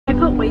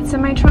weights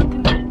in my trunk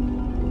and then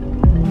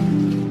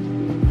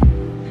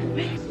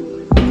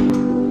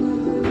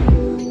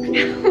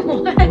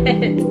what? I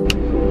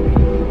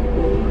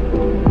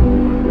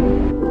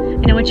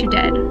know what you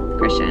did,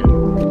 Christian.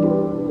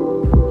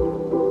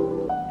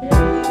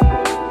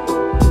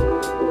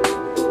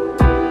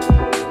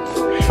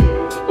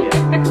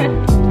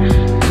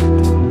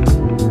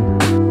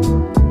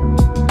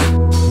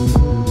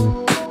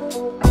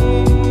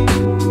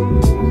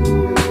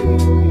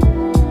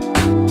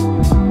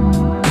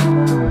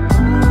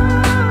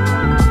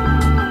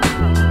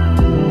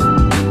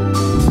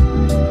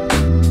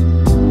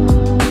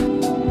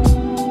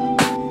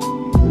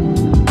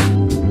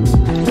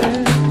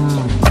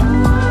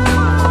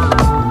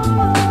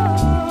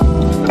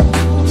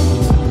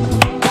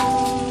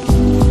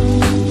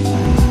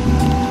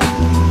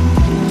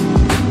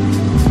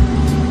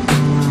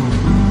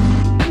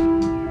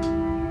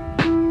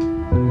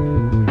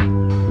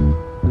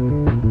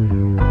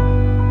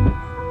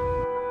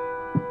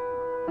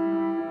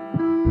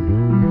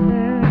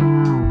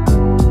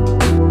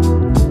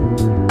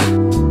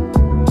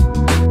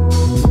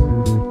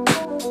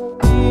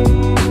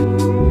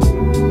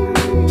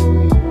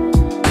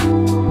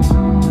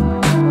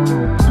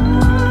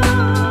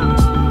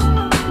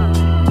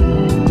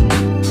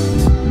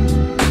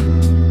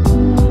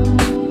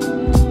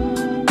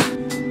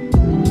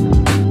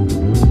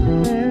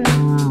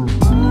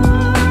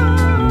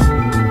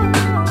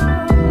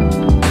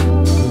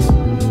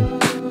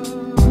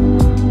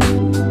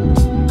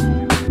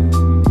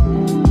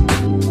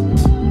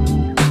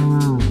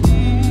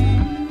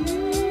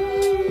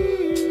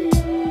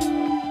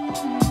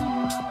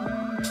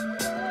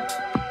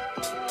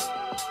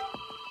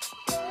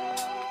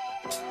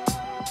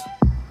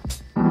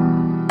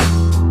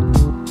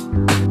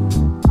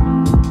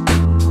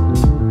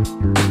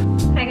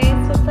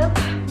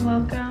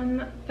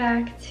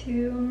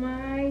 To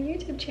my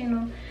YouTube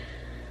channel.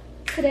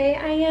 Today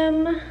I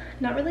am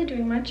not really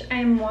doing much.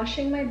 I'm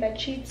washing my bed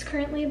sheets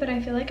currently, but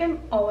I feel like I'm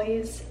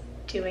always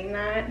doing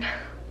that.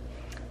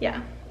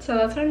 Yeah, so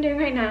that's what I'm doing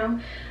right now.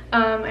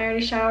 I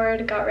already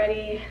showered, got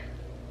ready,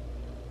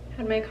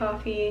 had my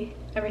coffee,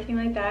 everything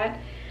like that.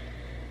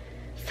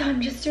 So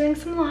I'm just doing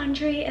some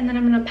laundry and then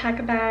I'm gonna pack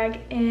a bag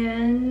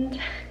and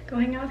go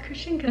hang out with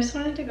Christian. I just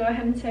wanted to go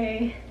ahead and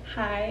say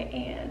hi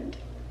and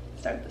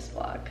start this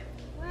vlog.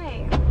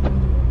 Hi.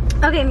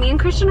 Okay, me and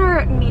Christian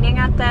are meeting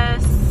at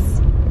this,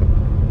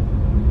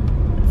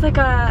 it's like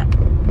a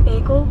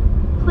bagel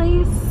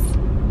place.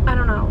 I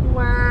don't know.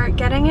 We're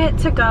getting it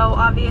to go,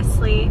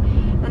 obviously,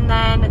 and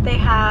then they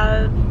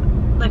have,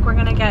 like, we're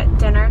gonna get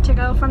dinner to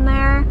go from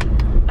there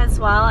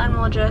as well, and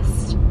we'll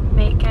just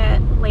make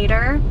it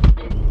later.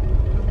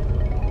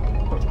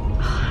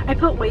 I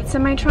put weights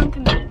in my trunk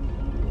and then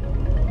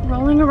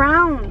rolling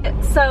around.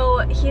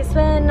 So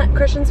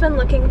Christian's been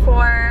looking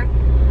for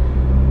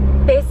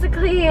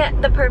basically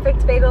the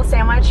perfect bagel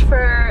sandwich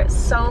for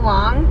so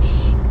long,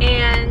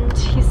 and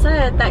he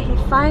said that he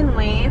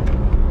finally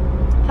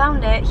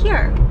found it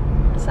here.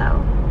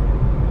 So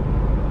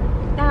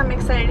yeah, I'm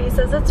excited. He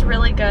says it's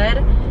really good,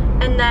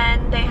 and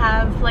then they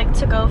have like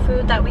to-go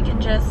food that we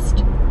can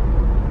just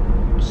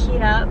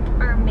heat up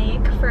or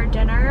make for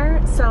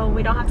dinner, so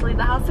we don't have to leave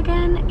the house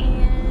again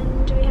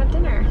and we have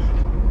dinner.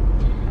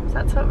 So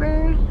that's what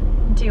we're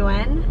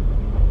doing.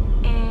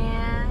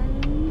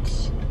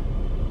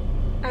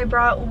 I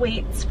brought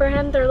weights for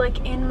him. They're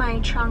like in my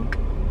trunk,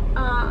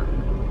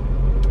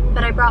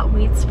 but I brought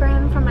weights for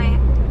him from my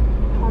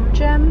home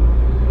gym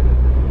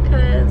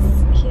because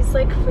he's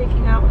like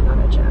freaking out without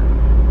a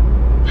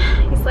gym.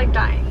 He's like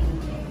dying.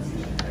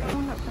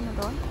 Someone open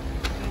the door?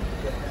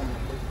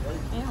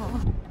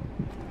 Ew.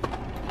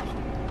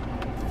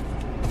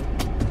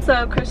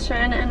 So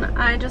Christian and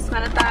I just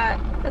met at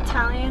that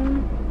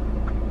Italian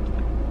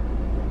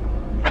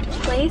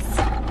place.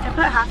 I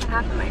put half and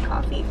half in my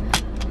coffee.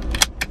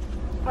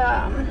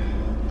 But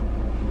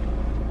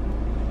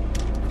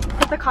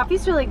the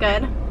coffee's really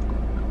good.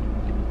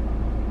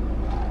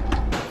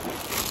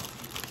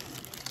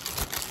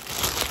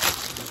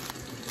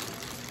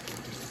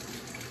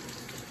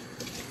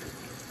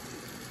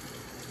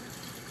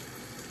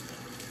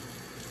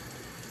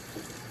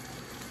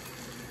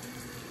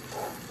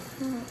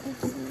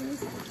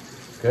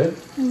 Good?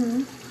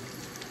 Mm-hmm.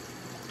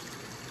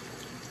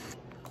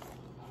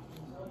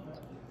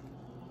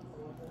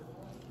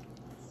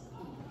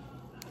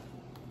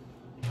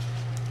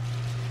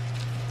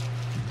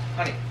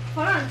 Honey.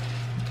 Hold on.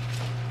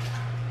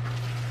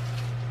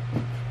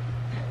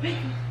 Wait.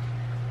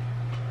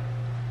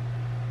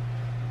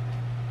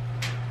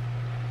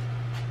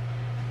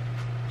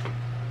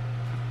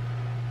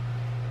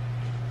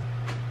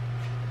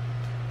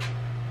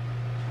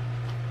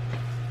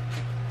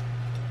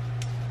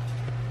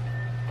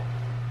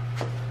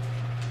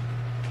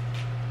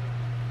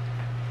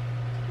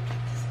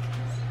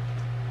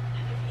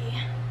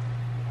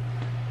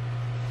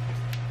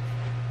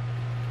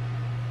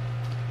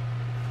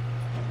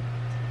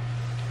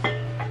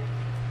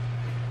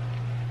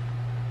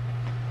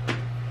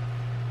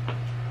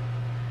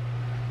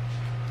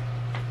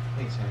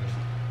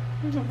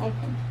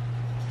 Open.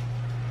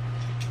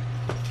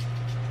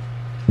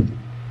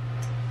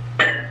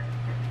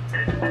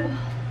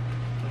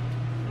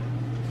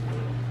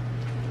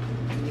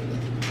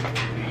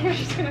 You're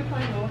just gonna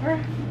climb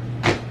over?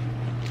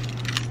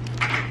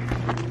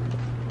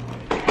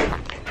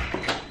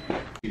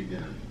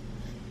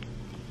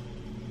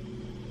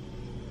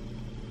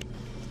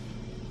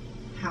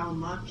 How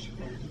much,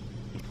 Ben?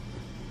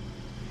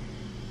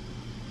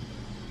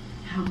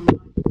 How much?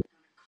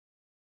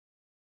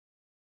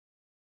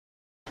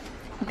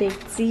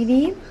 Baked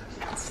ziti,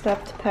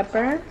 stuffed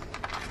pepper,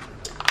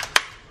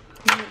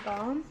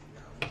 meatball,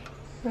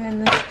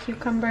 and this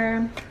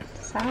cucumber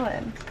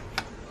salad.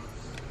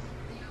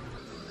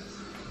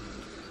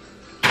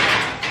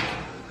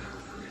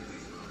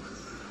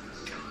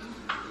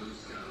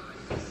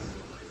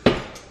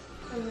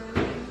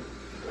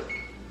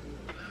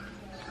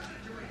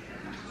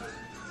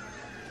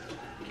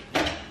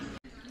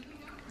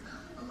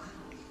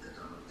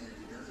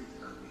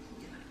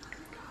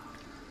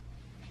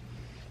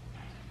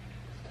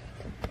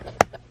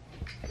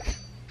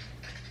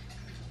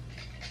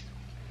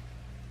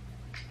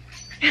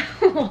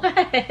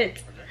 What?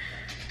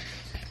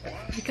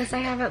 Because I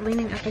have it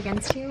leaning up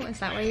against you? Is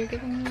that why you're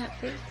giving me that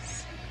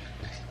face?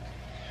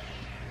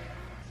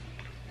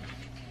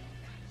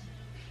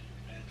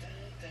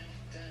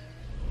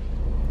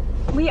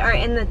 We are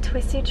in the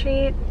Twisty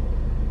Treat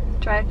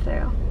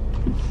drive-thru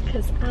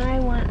because I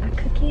want a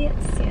cookie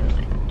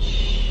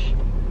sandwich.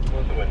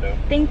 Close the window.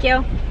 Thank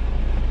you.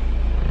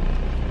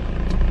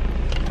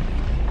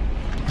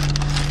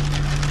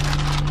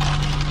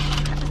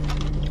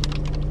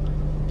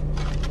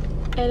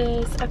 It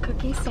is a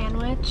cookie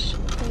sandwich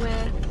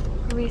with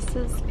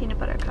Reese's peanut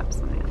butter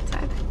cups on the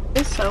outside.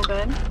 It's so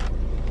good.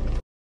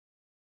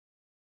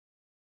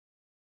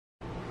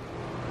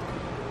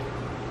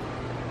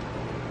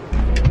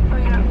 Oh,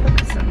 you're not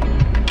focused on me.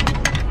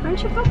 Why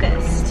aren't you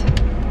focused?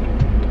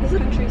 Is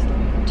it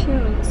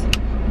Tunes?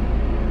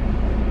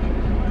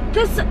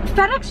 This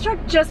FedEx truck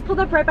just pulled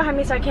up right behind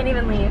me, so I can't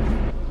even leave.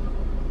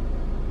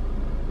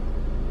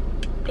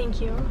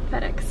 Thank you,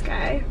 FedEx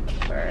guy,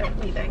 for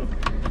leaving.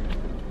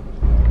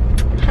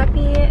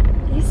 Happy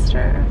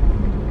Easter,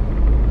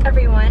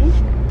 everyone.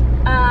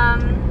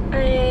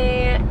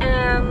 I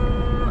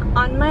am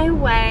on my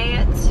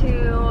way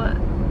to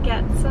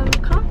get some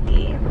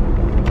coffee.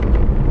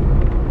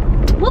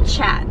 We'll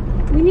chat.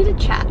 We need to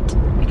chat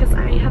because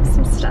I have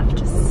some stuff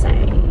to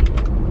say.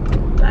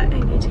 But I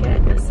need to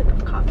get a sip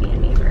of coffee in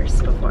me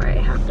first before I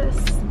have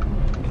this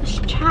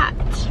chat.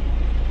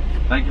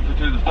 Thank you for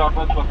choosing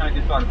Starbucks. What can I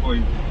get started for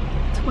you?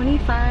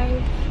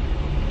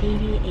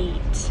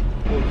 $25.88.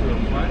 Go to the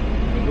front.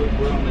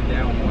 We're only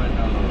down one.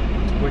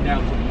 We're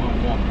down to one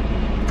walk.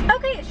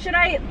 Okay, should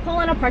I pull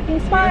in a parking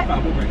spot? That's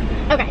fine. We'll bring it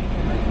in. Okay.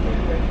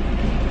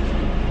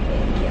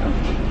 Thank you.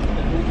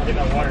 I'll get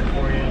that water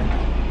for you.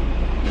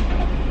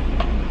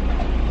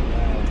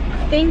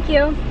 Thank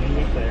you.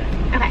 There.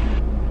 Okay.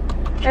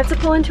 I have to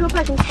pull into a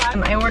parking spot.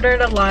 I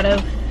ordered a lot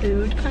of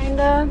food,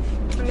 kinda,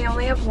 and they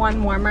only have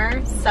one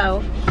warmer,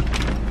 so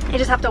I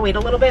just have to wait a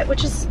little bit,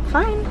 which is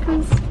fine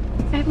because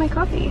I have my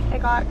coffee. I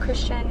got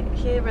Christian,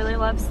 he really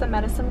loves the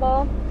medicine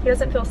ball. He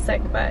doesn't feel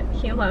sick, but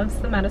he loves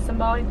the medicine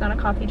ball. He's not a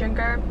coffee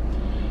drinker.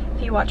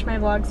 If you watch my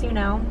vlogs, you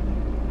know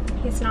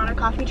he's not a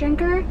coffee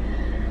drinker.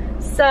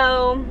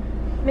 So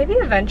maybe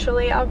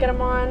eventually I'll get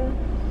him on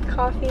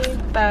coffee,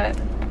 but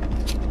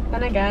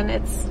then again,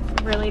 it's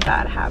a really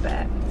bad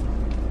habit.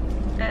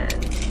 And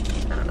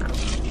I don't know,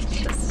 it's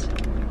just,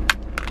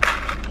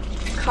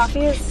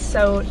 coffee is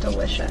so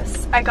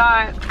delicious. I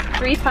got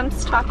 3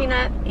 pumps toffee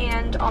nut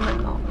and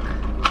almond milk.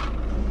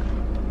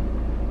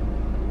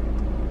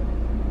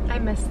 I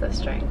miss this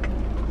drink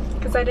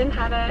because I didn't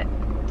have it.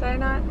 Did I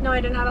not? No,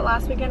 I didn't have it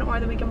last weekend or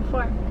the weekend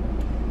before.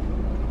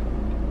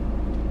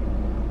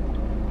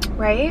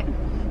 Right?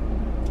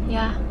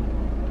 Yeah.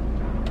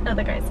 Oh,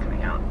 the guy's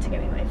coming out to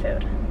give me my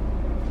food.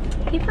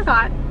 He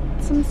forgot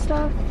some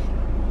stuff,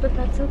 but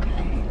that's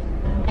okay.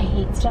 I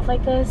hate stuff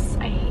like this.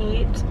 I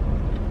hate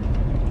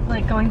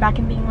like going back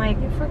and being like,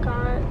 you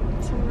forgot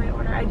some of my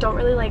order. I don't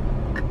really like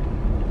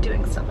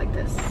doing stuff like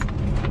this.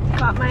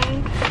 Got my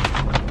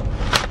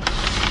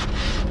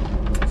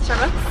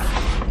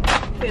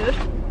Starbucks food.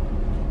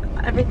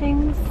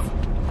 Everything's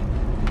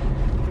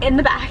in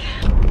the bag.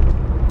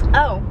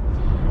 Oh,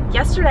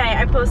 yesterday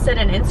I posted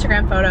an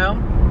Instagram photo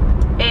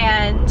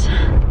and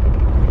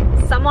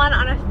someone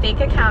on a fake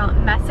account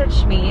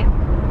messaged me,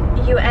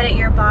 you edit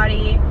your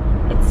body,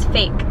 it's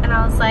fake. And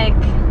I was like,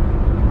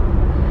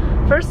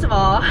 first of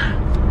all,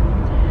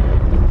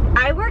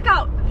 I work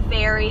out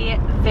very,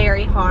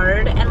 very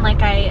hard and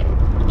like I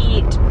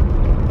eat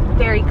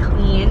very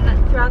clean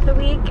throughout the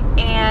week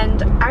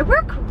and I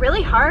work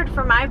really hard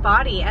for my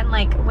body and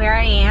like where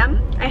I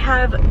am. I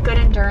have good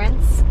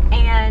endurance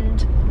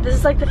and this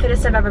is like the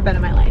fittest I've ever been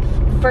in my life.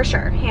 For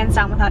sure, hands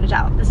down without a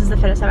doubt. This is the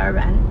fittest I've ever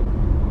been.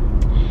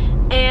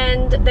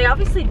 And they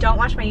obviously don't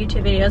watch my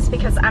YouTube videos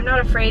because I'm not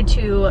afraid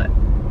to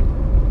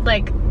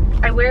like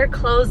I wear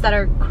clothes that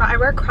are, I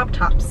wear crop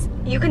tops.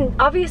 You can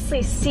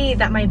obviously see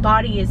that my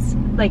body is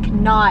like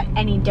not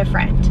any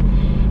different.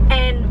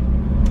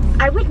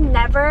 And I would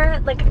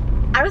never, like,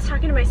 I was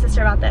talking to my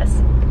sister about this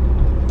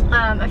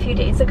a few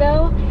days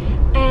ago,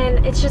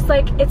 and it's just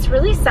like, it's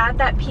really sad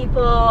that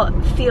people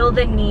feel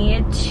the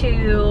need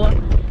to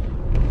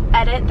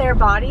edit their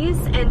bodies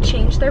and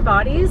change their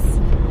bodies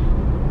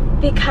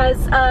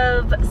because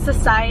of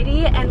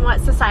society and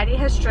what society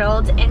has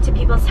drilled into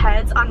people's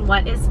heads on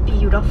what is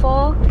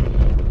beautiful.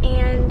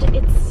 And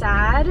it's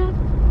sad,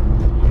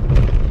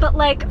 but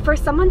like, for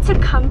someone to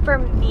come for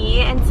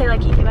me and say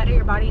like, you can edit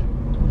your body,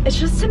 it's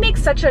just to make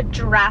such a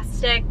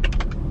drastic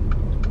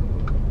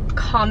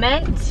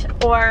comment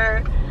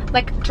or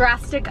like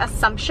drastic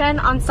assumption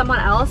on someone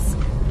else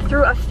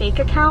through a fake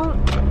account.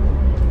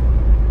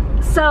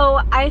 So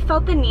I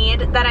felt the need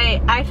that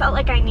I felt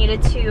like I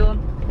needed to,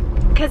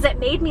 because it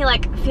made me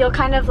like feel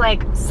kind of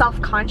like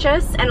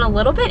self-conscious and a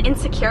little bit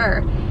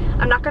insecure,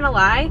 I'm not gonna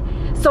lie.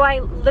 So I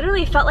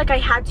literally felt like I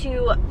had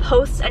to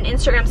post an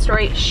Instagram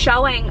story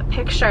showing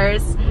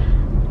pictures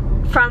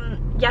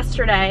from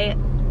yesterday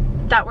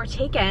that were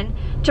taken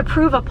to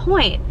prove a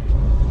point.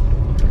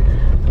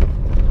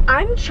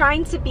 I'm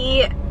trying to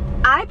be,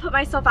 I put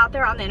myself out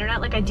there on the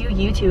internet like I do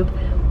YouTube.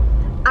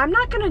 I'm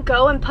not gonna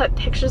go and put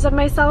pictures of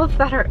myself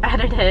that are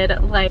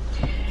edited. Like,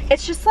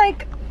 it's just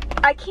like,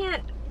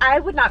 I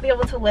would not be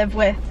able to live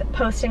with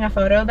posting a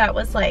photo that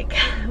was like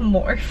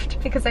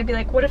morphed, because I'd be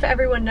like, what if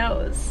everyone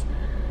knows?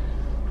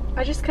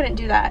 I just couldn't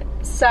do that.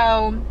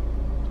 So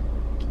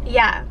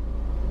yeah,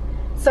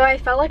 so I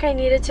felt like I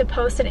needed to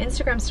post an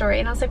Instagram story,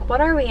 and I was like,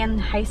 what are we, in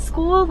high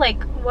school?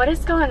 Like, what is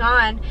going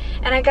on?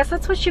 And I guess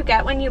that's what you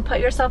get when you put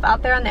yourself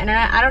out there on the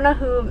internet. I don't know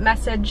who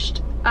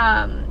messaged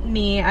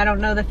me. I don't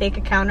know the fake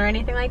account or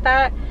anything like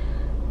that,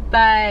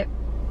 but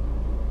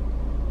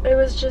it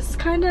was just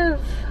kind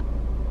of,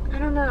 I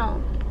don't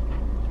know,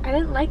 I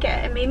didn't like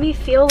it. It made me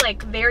feel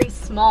like very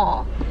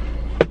small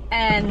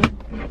and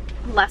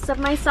less of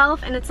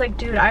myself. And it's like,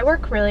 dude, I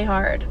work really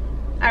hard.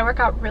 I work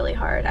out really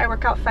hard. I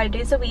work out 5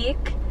 days a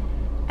week,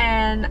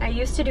 and I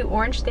used to do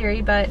Orange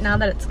Theory, but now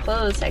that it's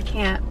closed, I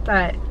can't.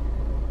 But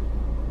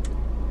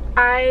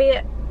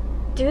I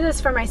do this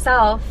for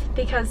myself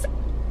because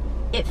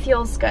it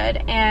feels good,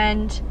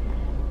 and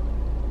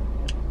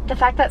the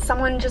fact that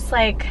someone just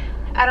like,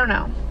 I don't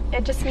know,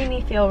 it just made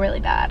me feel really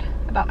bad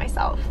about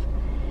myself.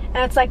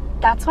 And it's like,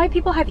 that's why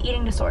people have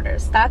eating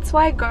disorders. That's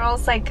why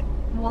girls like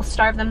will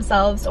starve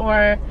themselves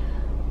or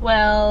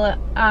will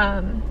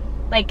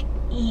like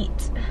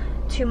eat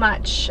too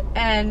much.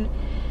 And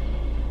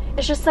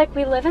it's just like,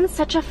 we live in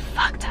such a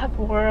fucked up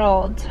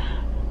world.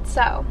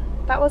 So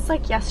that was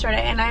like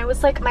yesterday, and I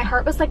was like, my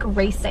heart was like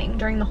racing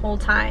during the whole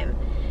time,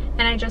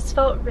 and I just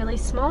felt really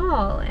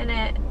small. And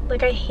it,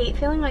 like, I hate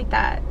feeling like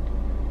that.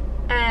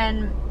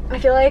 And I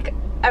feel like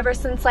ever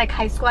since like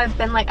high school, I've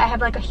been like, I have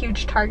like a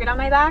huge target on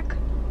my back.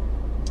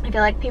 I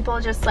feel like people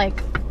just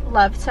like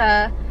love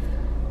to,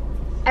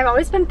 I've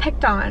always been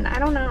picked on. I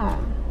don't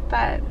know,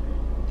 but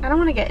I don't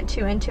want to get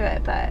too into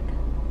it, but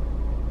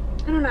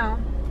I don't know,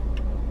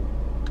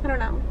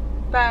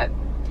 but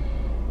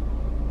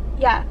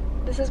yeah,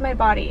 this is my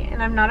body,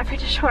 and I'm not afraid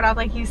to show it off.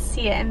 Like, you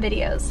see it in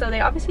videos. So they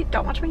obviously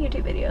don't watch my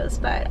YouTube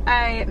videos, but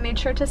I made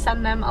sure to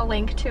send them a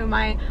link to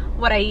my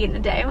what I eat in a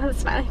day with a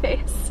smiley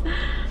face.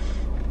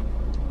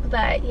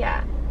 But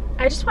yeah,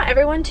 I just want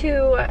everyone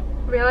to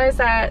realize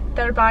that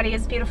their body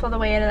is beautiful the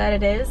way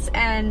that it is,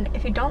 and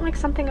if you don't like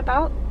something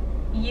about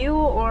you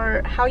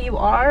or how you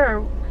are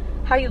or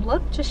how you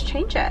look, just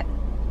change it.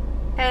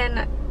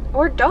 And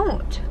or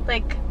don't.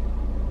 Like,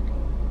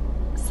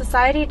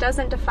 society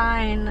doesn't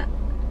define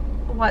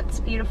what's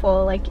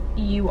beautiful. Like,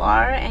 you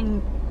are,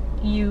 and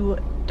you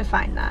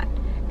define that,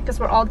 because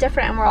we're all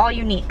different and we're all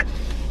unique.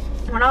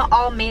 We're not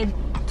all made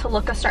to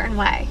look a certain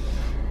way.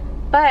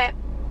 But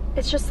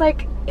it's just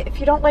like, if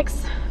you don't like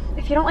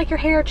your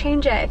hair,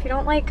 change it. If you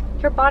don't like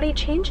your body,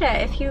 change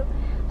it. If you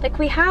like,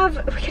 we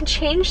can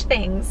change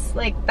things.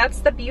 Like,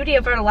 that's the beauty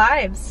of our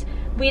lives.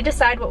 We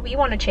decide what we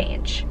want to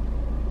change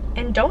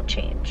and don't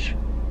change.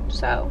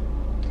 So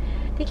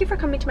thank you for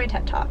coming to my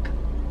TED Talk.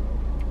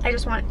 I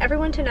just want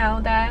everyone to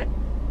know that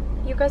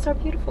you guys are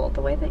beautiful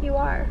the way that you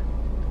are.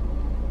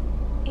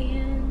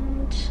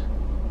 And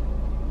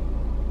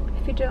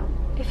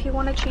if you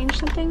want to change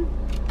something,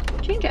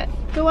 change it.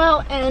 Go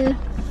out and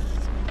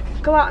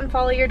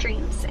follow your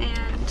dreams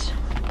and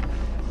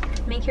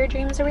make your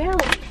dreams a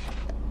reality,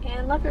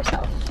 and love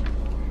yourself.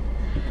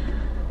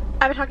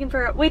 I've been talking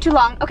for way too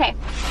long. Okay,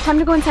 time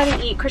to go inside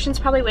and eat. Christian's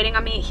probably waiting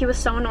on me. He was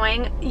so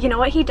annoying. You know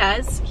what he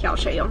does? Here, I'll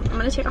show you. I'm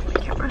gonna take off my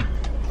camera.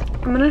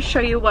 I'm gonna show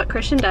you what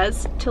Christian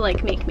does to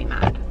like make me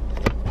mad.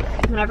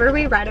 Whenever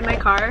we ride in my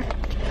car,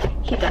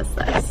 he does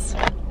this,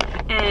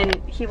 and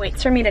he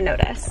waits for me to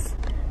notice.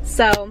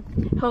 So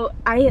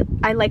I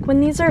like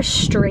when these are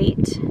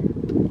straight,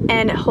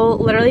 and he'll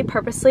literally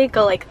purposely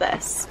go like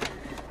this.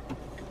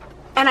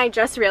 And I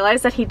just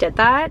realized that he did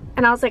that,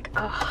 and I was like,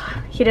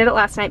 oh, he did it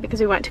last night because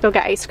we went to go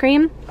get ice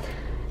cream,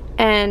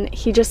 and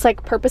he just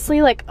like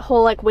purposely like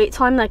he'll like wait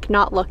till I'm like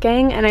not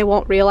looking and I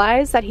won't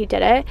realize that he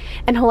did it,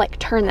 and he'll like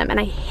turn them, and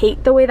I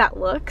hate the way that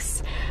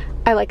looks.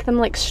 I like them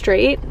like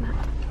straight.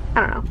 I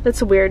don't know,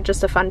 it's weird,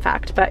 just a fun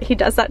fact, but he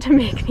does that to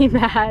make me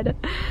mad.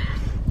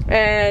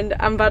 And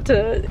I'm about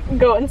to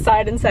go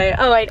inside and say,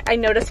 oh, I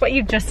noticed what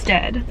you just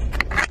did.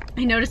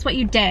 I noticed what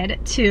you did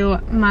to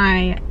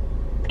my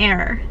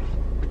air.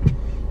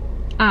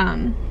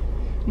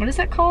 What is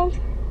that called?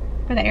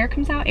 Where the air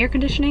comes out? Air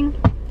conditioning?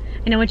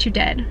 I know what you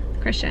did,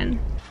 Christian.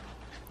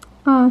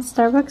 Oh,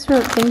 Starbucks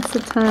wrote thanks a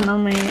ton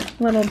on my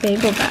little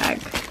bagel bag.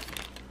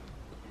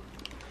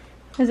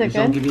 Is it good?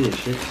 Don't give you the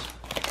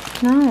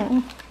shits.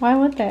 No. Why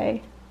would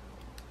they?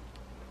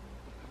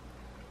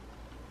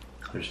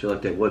 I just feel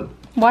like they would.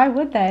 Why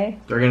would they?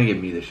 They're gonna give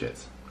me the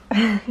shits.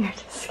 You're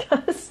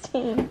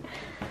disgusting.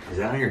 Is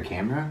that on your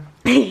camera?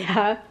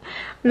 Yeah.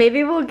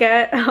 Maybe we'll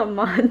get a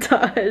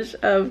montage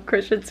of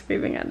Christian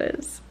screaming at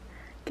his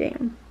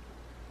game.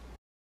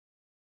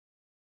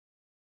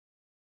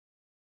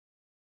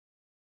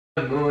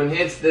 The moon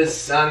hits the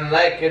sun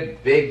like a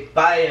big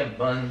fire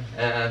bun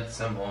and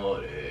some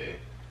more.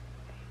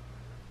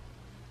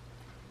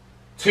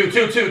 Two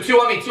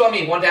on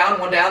me. One down.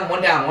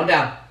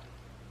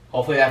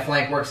 Hopefully that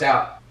flank works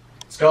out.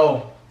 Let's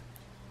go.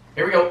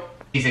 Here we go.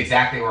 He's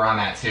exactly where I'm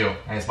at too.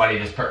 And his buddy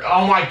just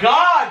oh my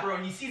god, bro,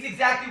 he sees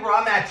exactly where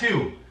I'm at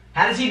too.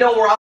 How does he know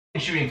where I'm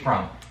shooting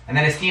from? And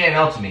then his teammate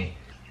melted me.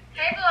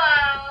 Hey,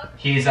 Blow.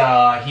 He's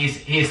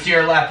to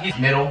your left. He's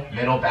middle,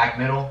 back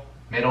middle.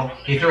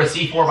 He threw a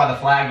C4 by the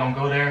flag, don't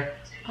go there.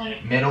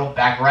 Middle,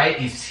 back right.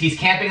 He's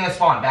camping in the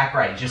spawn, back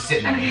right. He's just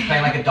sitting there. He's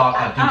playing like a dog.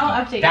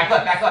 I'll update you. Back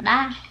left.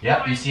 Bye.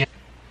 Yep, you see him.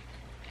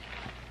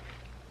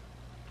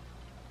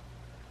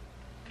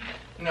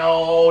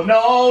 No!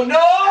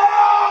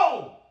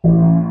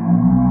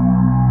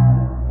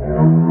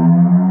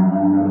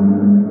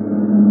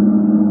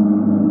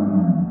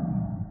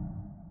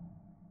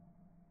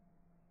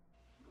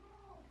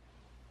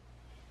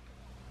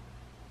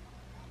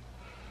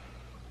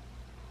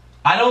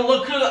 I don't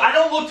look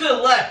to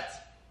the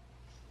left.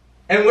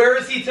 And where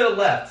is he to the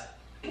left?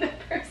 The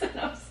person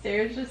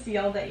upstairs just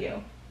yelled at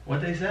you.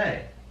 What'd they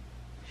say?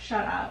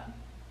 Shut up.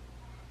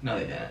 No,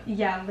 they didn't.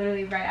 Yeah,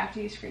 literally right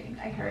after you screamed.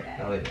 I heard it.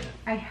 No, they didn't.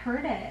 I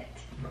heard it.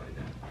 No, they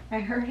didn't. I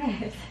heard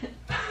it.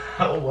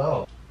 Oh,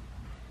 well.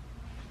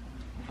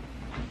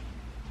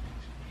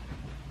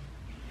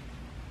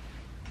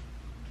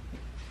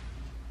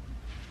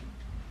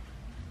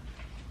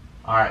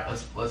 Alright,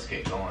 let's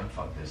get going.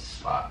 Fuck this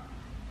spot.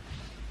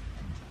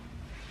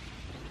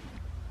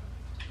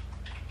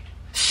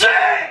 Shit!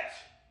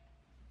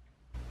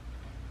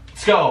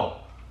 Let's go.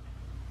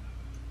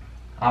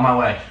 On my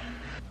way.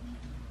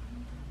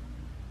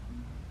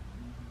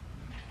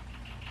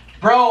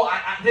 Bro,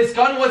 this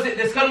gun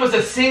was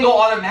a single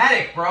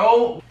automatic,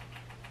 bro.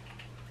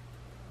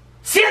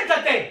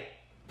 Siéntate,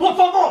 por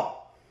favor.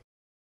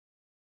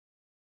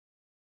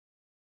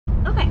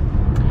 Okay,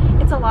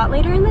 it's a lot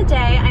later in the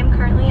day. I'm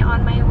currently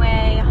on my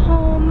way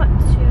home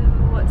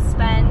to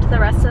spend the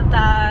rest of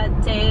the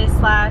day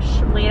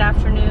 / late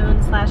afternoon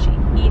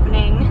 /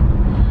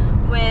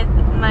 evening with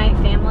my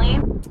family.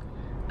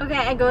 Okay,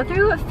 I go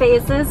through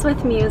phases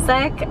with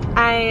music.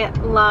 I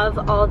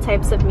love all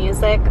types of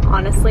music,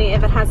 honestly,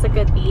 if it has a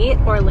good beat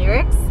or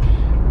lyrics.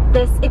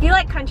 If you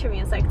like country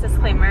music,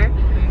 disclaimer,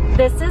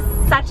 this is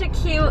such a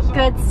cute,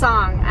 good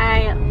song.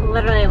 I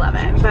literally love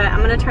it, but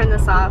I'm gonna turn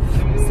this off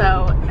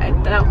so I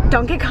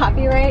don't get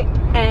copyright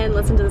and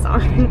listen to the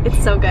song.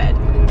 It's so good.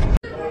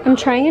 I'm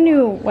trying a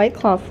new White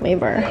Claw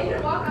flavor.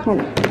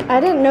 I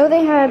didn't know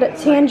they had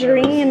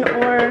tangerine,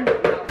 or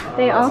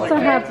they also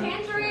have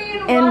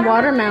and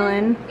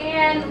watermelon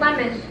and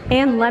lemon.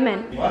 And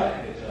lemon.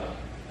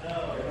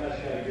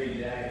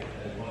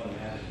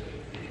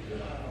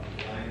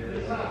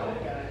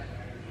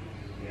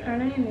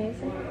 Aren't I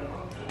amazing?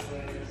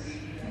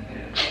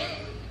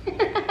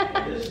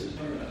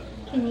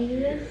 Can you do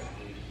this?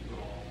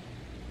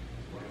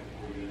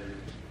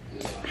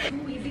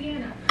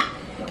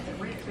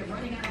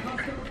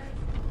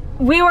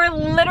 We were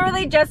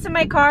literally just in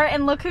my car,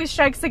 and look who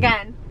strikes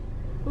again.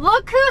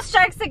 Look who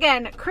strikes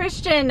again.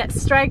 Christian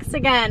strikes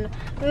again.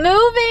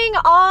 Moving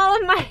all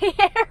of my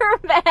hair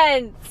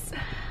vents.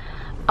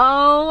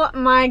 Oh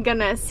my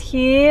goodness.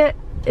 He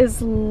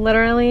is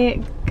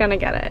literally gonna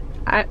get it.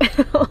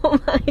 Oh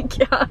my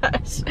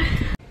gosh.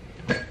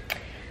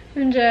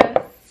 I'm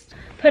just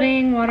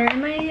putting water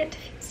in my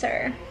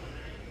diffuser.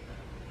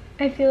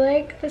 I feel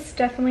like this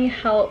definitely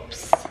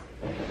helps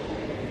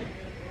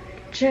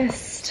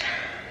just,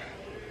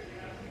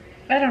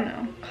 I don't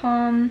know,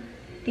 calm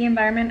the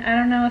environment. I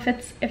don't know if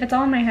it's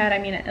all in my head. I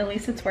mean, at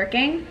least it's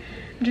working.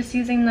 I'm just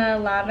using the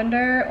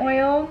lavender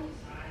oil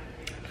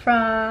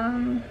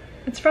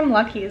it's from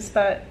Lucky's,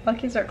 but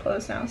Lucky's are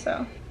closed now,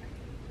 so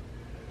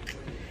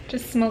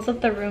just smells up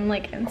the room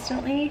like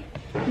instantly.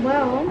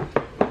 Well,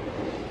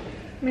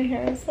 my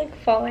hair is like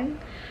falling,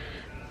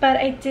 but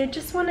I did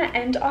just want to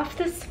end off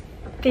this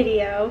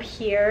video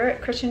here.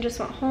 Christian just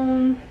went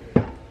home,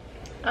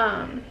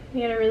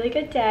 We had a really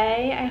good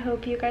day. I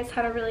hope you guys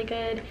had a really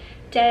good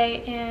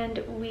day and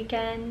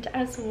weekend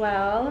as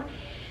well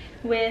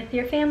with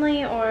your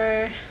family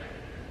or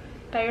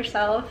by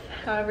yourself,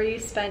 however you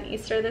spent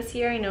Easter this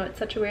year. I know it's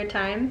such a weird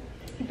time,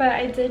 but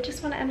I did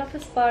just want to end off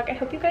this vlog. I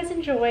hope you guys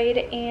enjoyed,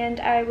 and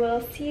I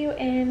will see you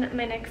in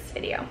my next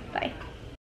video. Bye.